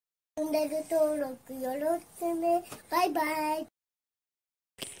ンネル登録よろしくね。バイバイ。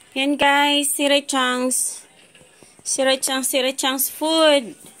Yan guys, Sirachang's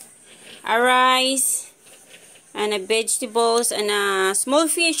food. A rice, and a vegetables, and a small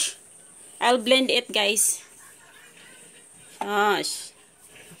fish. I'll blend it guys. Gosh.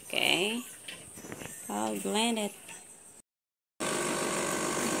 Okay. I'll blend it.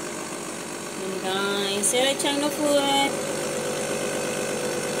 Yan guys, Sirachang no food.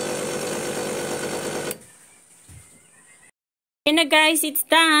 Yan na guys, it's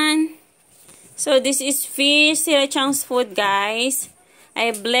done. So this is fish, Sirachang's food guys.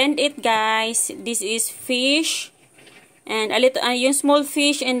 I blend it guys. This is fish and a little yung small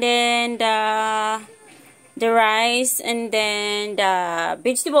fish, and then the rice, and then the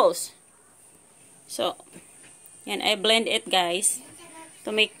vegetables. So yan, I blend it guys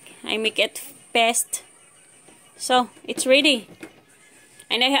to make it paste. So it's ready.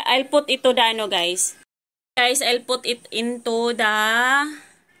 And I'll put it to the ano guys. Guys, I'll put it into the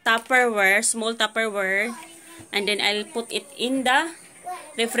Tupperware, small Tupperware, and then I'll put it in the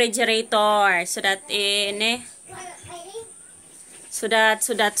refrigerator so that so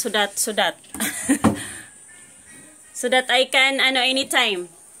that I can anytime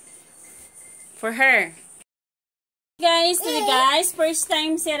for her. Guys, today guys, first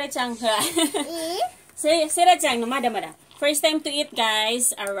time Sirachang Sirachang no mada. First time to eat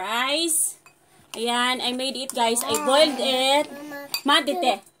guys, a rice. Ayan, I made it guys. I boiled it.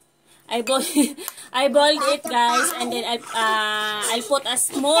 Madite. I boiled it guys, and then I'll put a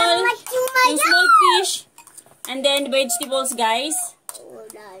small fish, and then vegetables guys.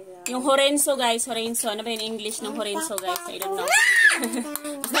 Yung horenso guys, horenso. Ano ba yung English ng horenso guys? I don't know.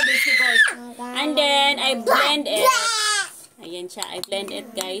 Basta vegetables. And then I blend it. Ayan siya, I blend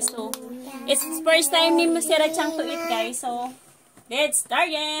it guys. So it's first time ni Sirachang to eat guys. So let's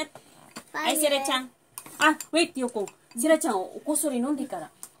start it. Ay, Sirachang. Ah, wait, Yoko. Sirachang, ukosori nonde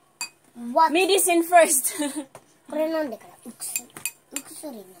kara. What? Medicine first. これ飲んでからうくす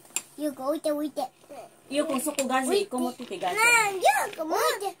りになった。ゆうこ置いて置いて。ゆうこそこガゼ1個持っててガゼ。ゆうこ持っ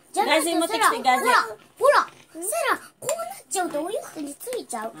て。ガゼ持ってきてガゼ。ほら。そしたらこうなっちゃうとお洋服につい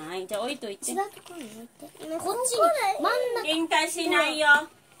ちゃう。はい、じゃあ置いといて。違うところに置いて。こっちに真ん中。喧嘩しないよ。は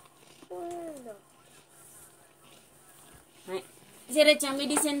い。Sirachang,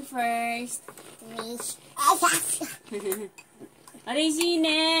 medicine first. おいしい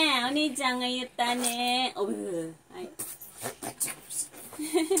ね。お兄ちゃんが言ったね。おぶ。はい。よ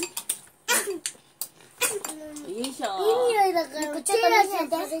いしょ。いい匂いだから。ちょっと見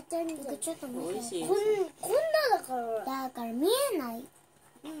せて。ちょっと見せて。おいしい。こんなだから。だから見えない。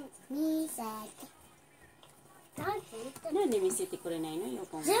見せて。なんで見せてくれないのよ。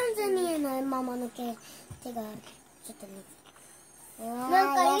全然見えないママの手が。ちょっと見て。な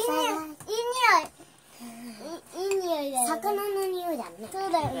んかいい匂いだよね。魚の匂いだね。そ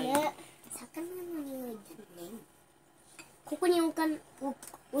うだよね。魚の匂いだね。ここに置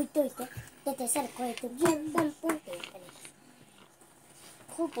いといて。だってさ、こうやってポンポンポンってやってね。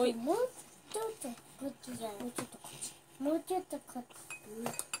ここもうちょっとこっちじゃない。もうちょっとこっち。もうちょっとこっち。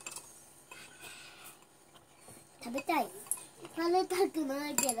食べたい？食べたくな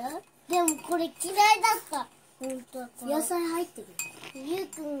いけど。でもこれ嫌いだった。野菜入ってる。ゆう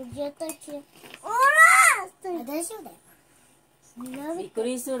くん絶対嫌い。おら！大丈夫だよ。びっく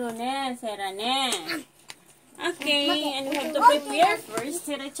りするね、セラね。Okay, and we have to prepare first,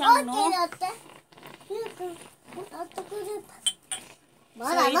 Sirachang, no? ゆうくん、あったくる。ま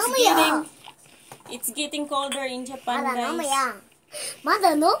So だ飲むよ。it's getting colder in Japan, まだ飲む guys. よ。ま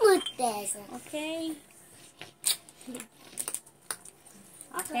だ飲むって。Okay.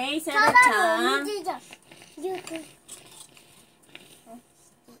 Okay, ただのお Sirachang. 水じゃん。ゆうくん。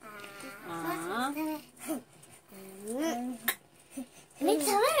めっちゃ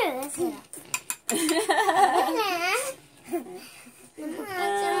食べるね、それ。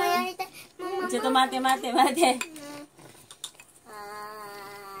ちょっと待って。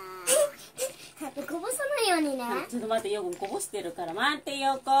こぼさないようにね。ちょっと待って、ヨコンこぼしてるから待って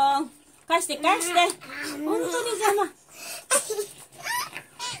ヨコン。貸して。本当に邪魔。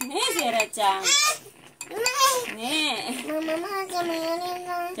ねえ、セラちゃん。ねえ。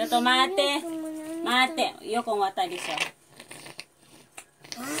ちょっと待って。ヨコン渡りしょ。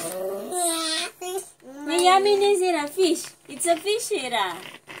ね、やめね、セラ、fish. It's a fish, セラ。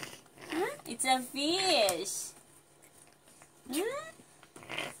It's a fish.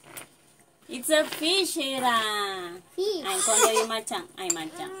 It's a fish, セラ。はい、今度ゆまちゃん。はい、ま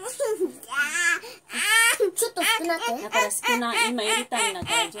ちゃん。ちょっと少なく。だから少ない。今入れたんだか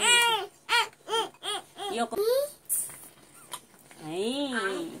ら上手。よこ。はい。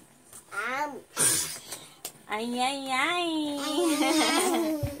いあいあい。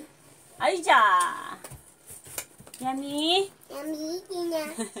あいじゃ。やみ。やみいいな。はい。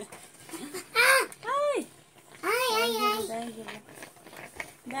はいはいはい。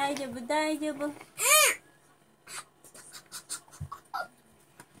大丈夫、大丈夫。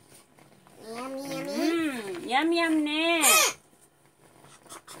やみやみ。うん、やみやみね。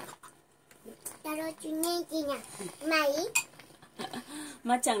やろうちゅねきな。うまい？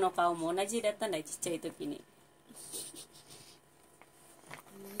まっちゃんの顔も同じだったんだよ、ちっちゃい時に。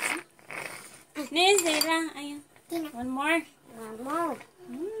ねえ、セイラ、あや。One more. もう。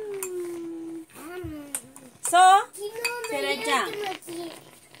そうセイラちゃん。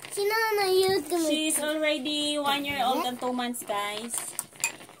昨日の言うても。 She's already 1 year old and 2 months, guys.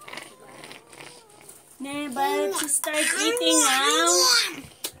 ねえ、but she starts eating now.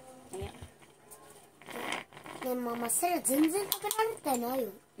 ね、ママ、セラ全然食べられてないよ。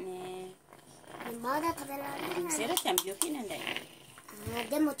ねまだ食べられえ、ない。セイラちゃん病気なんだよ。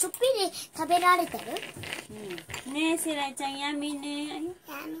でもちょっぴり食べられてる。うん。ねえ、セイラちゃんやみね。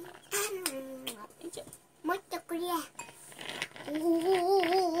あよ。もう一個くれ。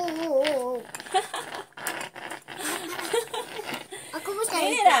あ、こぼした。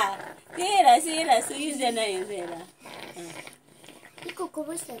セイラ、そういうんじゃないよ、セイラ。一個こ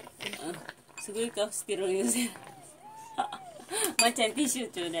ぼしたよ。すごい顔してるよ、セイラ。まっちゃん、ティッシ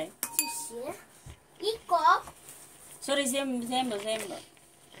ュちょうだい。ティッシュ一個それ全部。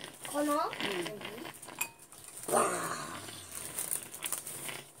このは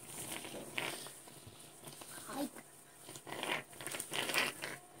い。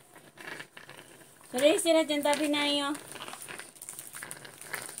それセイラちゃん食べないよ。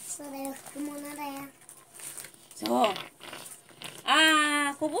そうだよ、服物だよ。そう。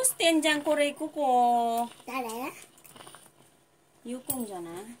あー、こぼしてんじゃん、これ、ここ。誰？ゆうくんじゃ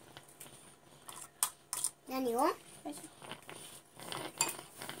ない？何を？はい。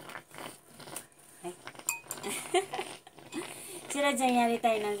セイラちゃんやり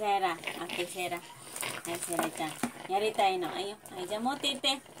たいの、セイラ。オッケー、セイラ。はい、セイラちゃん。やりたいの。はいよ。はい、じゃあ持っていって。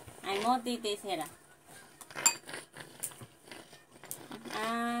はい、持っていって、セイラ。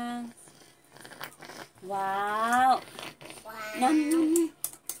あー。わーお。はい。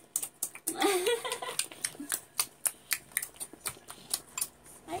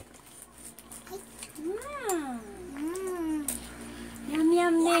やみ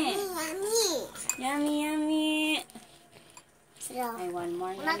やみね。やみやみ。それははい、one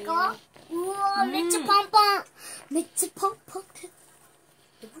more. お腹？うわー、めっちゃパンパン。めっちゃパンパンって。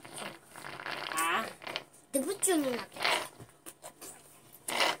あデブチューになってる。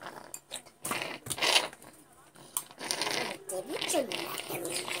デブチューになってる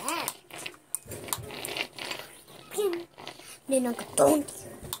ね。ピン。で、なんかドンって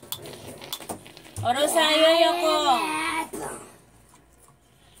ー。おろさんよよこ。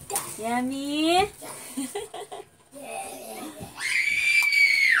やみー。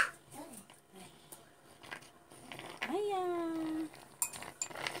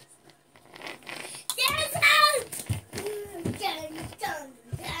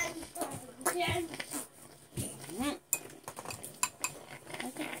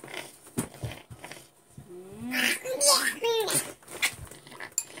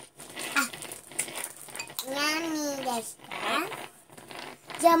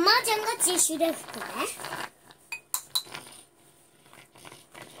じゃあ、まーちゃんがティッシュで拭くね。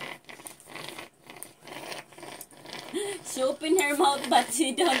She opened her mouth but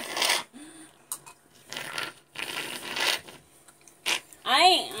she don't. は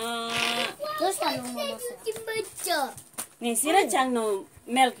い、どうしたの、ママさん。ねえ、セイラちゃんの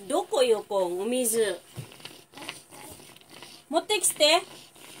ミルクどこよ、こん、お水。持ってきて。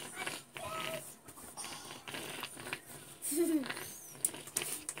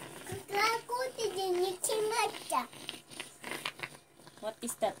What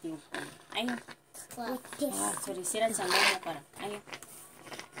is that, you? あいよ。あ、それセイラちゃん飲むから。あいよ。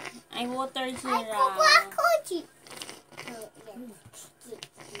I water セイラ。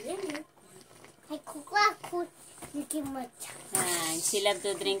はい、ここはこう雪抹茶。はい、she love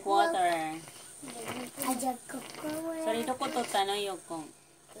to drink water. あ、じゃあここは。それどこ取ったの、よこん。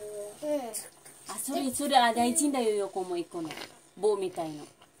あ、それ、あ、大事だよ、よこも一個の。棒みたいの。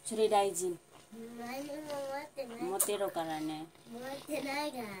それ大事。何も持ってない。持ってるからね。持ってな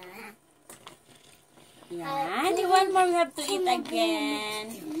いからね。Yeah, the one more we have to eat again.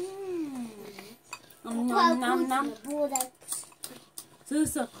 そう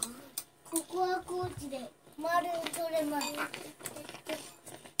そう。ここはコーチで丸取れます。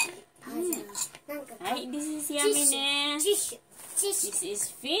はい、this is yummy ね。ティッシ This is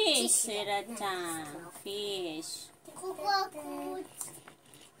fish, Sarah-chan. Fish. ここはこう。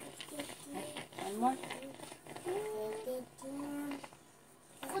 One more.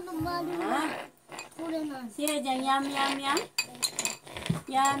 この丸がこれなんです。 Sarah-chan, yum, yum, yum.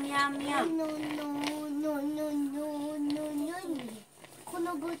 Yum, yum, yum. こ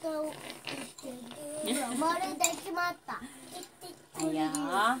の豚を丸で決まった。いやー。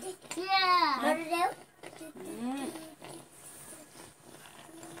丸だよ。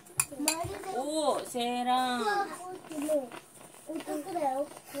おー、セーラー。お得だよ。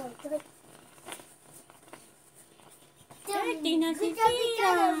ダーティーなセーラ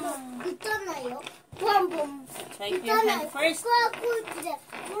ー。打たないよ。ボンボン。 Try 打 your たない。 hand こ first. こで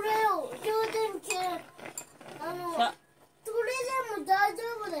これを上手に切る。それでも大丈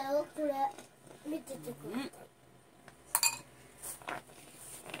夫だよ。これ見ててくれ。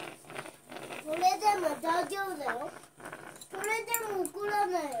これでも大丈夫だよ。それでも怒ら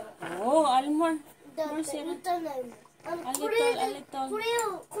ないよ。Oh, Almor. だって打たないもん。これを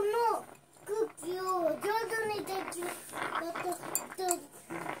この空気を上手にできる。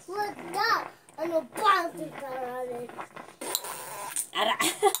バンってかられる。あら。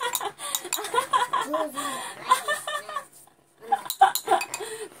上手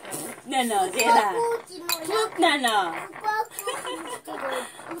なの、セーラー。ポップなの。ポ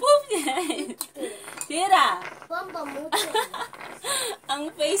ップじゃない。セーラー。バンバン持ってる。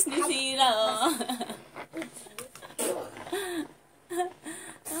Ang face ni Sira, oh.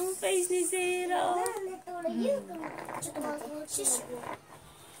 Ang face ni Sira, oh. ちょっと待って。シュシュ。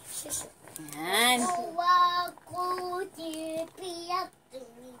シュシュ。 Yan. ここはこっちピアッと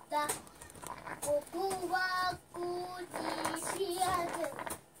見た。ここはこっちピアッと見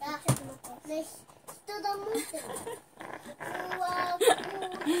た。ね、人だもんって。ここはこっ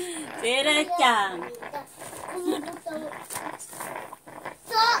ち。 Sira chan. この豚を。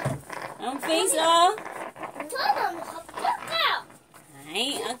Ang face, oh. ただの葉っぱかよ。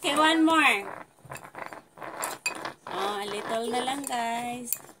Ay, okay, one more. Oh, a little na lang,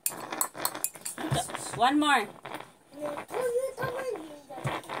 guys. One more. ね、こういうために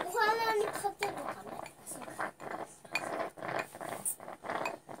お花にかけるため。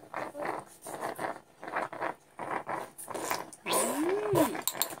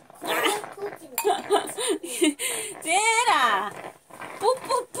Sira! Poop,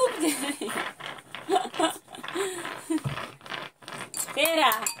 poop, poop.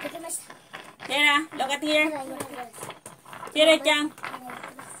 Sira! できました。 Sira, look at here. Sira-chan.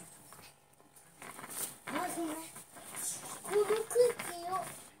 この空気を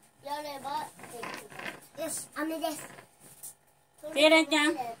やればできる。よし、飴です。Sira-chan.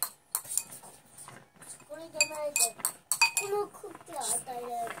 これじゃないで、この空気を与えら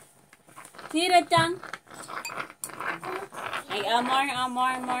れる。 Sira-chan. この空気 Ay,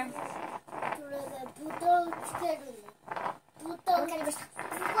 more. それで豚をつけるんだ。豚を。わかりました。こ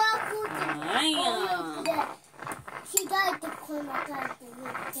こは空気に。Ay, こうで、開いてこのタイプに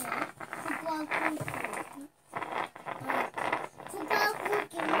って、ここは空気に。ここは空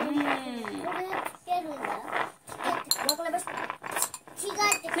気に。これつけるんだよ。わかりました。開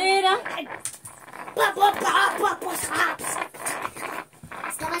いて。Sira. パパパパパサー。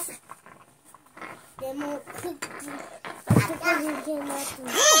つけました。でもクッキーここに入れます。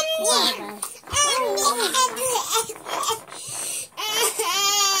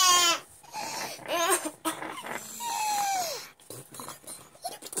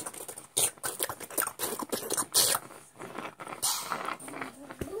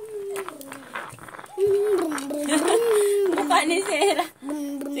Mukha ni Sira.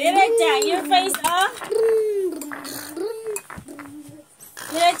 Sira-chan, your face, oh.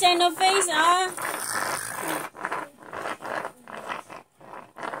 Sira-chan, no face, oh.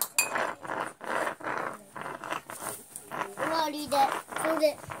終わりで、これ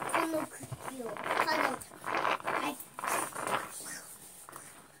でこのクッキーをかねた。はい。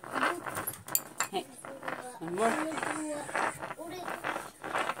Hey, one more. 俺、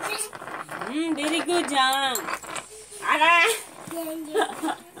Very good, Jan. Ara! は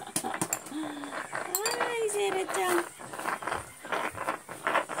い、Sira-chan.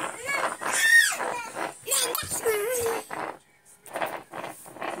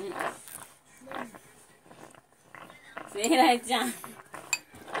 Sira-chan.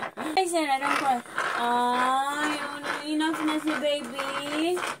 Ay, Sira, don't cry. Ay, enough na si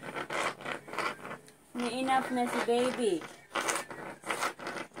baby. Enough na si baby.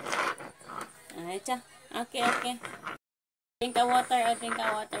 Ay, cha. Okay. Drink a water to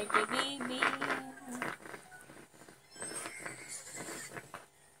baby.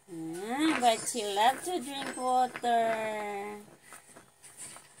 But she loves to drink water.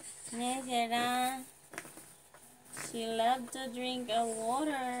 Ne, Sarah. She loved to drink a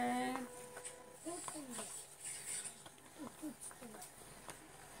water.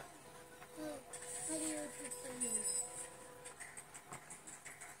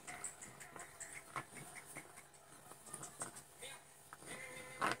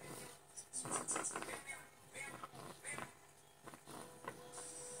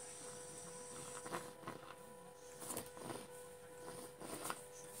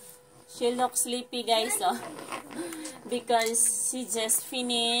 She looks sleepy, guys, oh. Because she just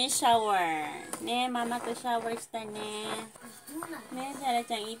finished shower. Ne, mama to shower sta ne. Ne,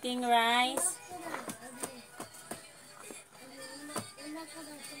 Sarah-chan eating rice.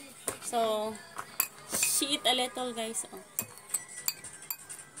 So, she eat a little, guys, oh.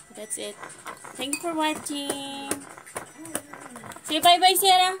 That's it. Thank you for watching. Say bye-bye,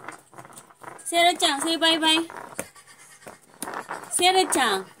 Sarah. Sarah-chan, say bye-bye.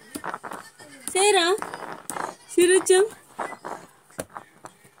 Sarah-chan. Sarah? Sarah-chan?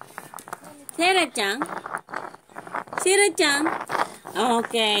 Sarah-chan? Sarah-chan?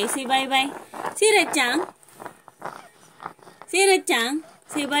 Okay, say bye-bye. Sarah-chan? Sarah-chan?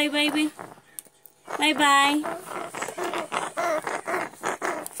 Say bye-bye. Bye-bye.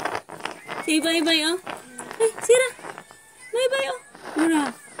 Say bye-bye, oh. Hey, Sarah. Bye-bye, oh.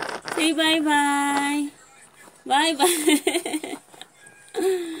 Mura. Say bye-bye. Bye-bye.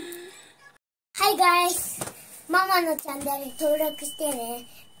 Hi guys! ママのチャンネル登録してね。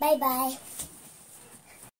バイバイ。